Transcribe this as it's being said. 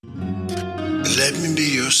Let me be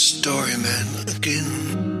your story man again.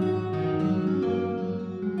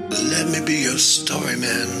 Let me be your story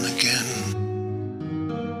man again.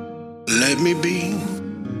 Let me be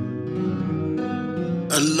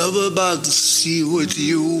a lover by the sea with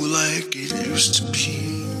you like it used to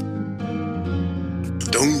be.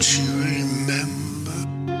 Don't you remember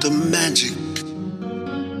the magic?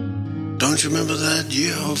 Don't you remember that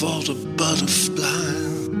year of all the butterflies?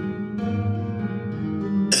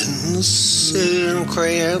 And the sand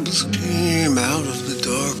crabs came out of the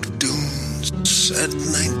dark dunes at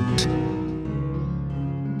night.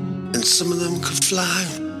 And some of them could fly.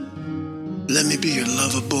 Let me be your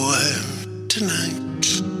lover boy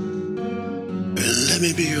tonight. And let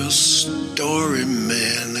me be your story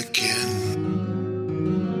man again.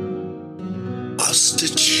 I'll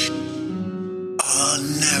stitch our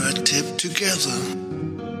narrative together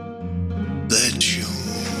that you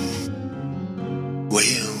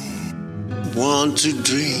will want to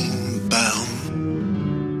dream about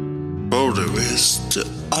for the rest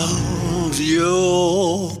of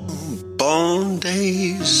your born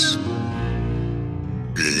days.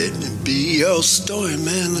 Let me be your story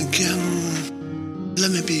man again.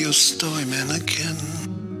 Let me be your story man again.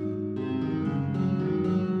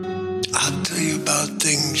 I'll tell you about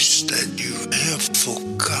things that you have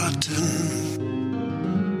forgotten.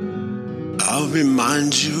 I'll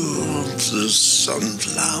remind you of the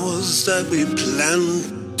sunflowers that we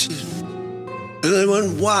planted. They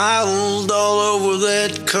went wild all over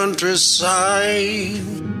that countryside.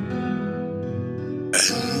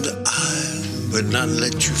 And I would not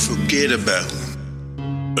let you forget about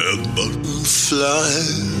the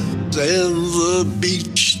butterflies and the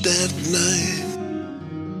beach that night.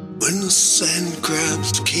 When the sand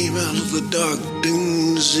crabs came out of the dark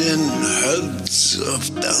dunes in herds of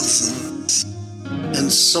thousands,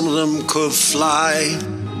 and some of them could fly,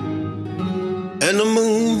 and the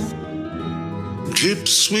moon dripped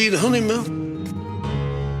sweet honey milk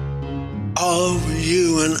all over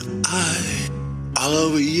you and I, all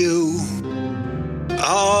over you,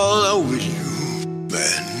 all over you,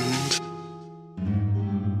 and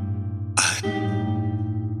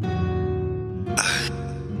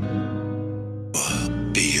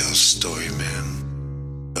be your story man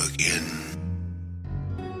again.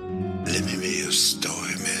 Let me be your story.